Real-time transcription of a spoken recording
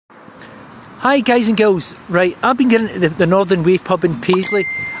Hi guys and girls, right, I've been getting to the Northern Wave pub in Paisley.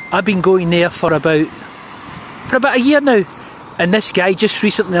 I've been going there for about a year now, and this guy just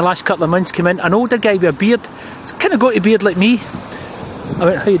recently, the last couple of months, came in, an older guy with a beard. He's kind of got a beard like me. I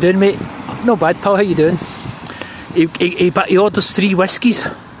went, how you doing, mate? Not bad, pal, how you doing? He orders 3 whiskies,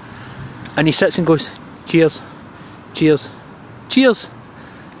 and he sits and goes, cheers, cheers, cheers.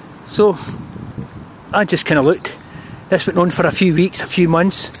 So I just kind of looked. This went on for a few weeks, a few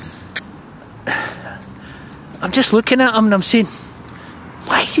months. I'm just looking at him and I'm saying,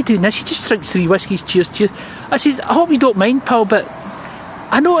 why is he doing this? He just drinks 3 whiskies, cheers, cheers. I says, I hope you don't mind, pal, but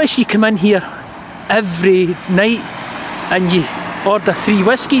I notice you come in here every night and you order 3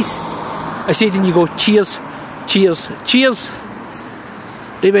 whiskies. I said, and you go, cheers, cheers, cheers.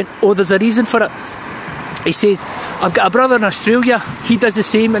 He went, oh, there's a reason for it. He said, I've got a brother in Australia, he does the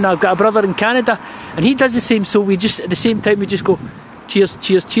same, and I've got a brother in Canada, and he does the same, so we just, at the same time, we just go, cheers,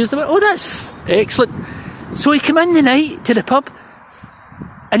 cheers, cheers. I went, oh, that's excellent. So he came in the night to the pub,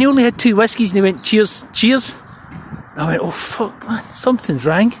 and he only had 2 whiskies, and he went, cheers, cheers. I went, oh, fuck, man, something's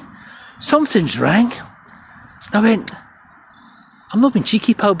wrong. Something's wrong. I went, I'm not being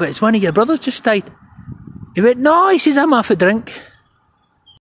cheeky, pal, but it's one of your brothers just died. He went, no, he says, I'm half a drink.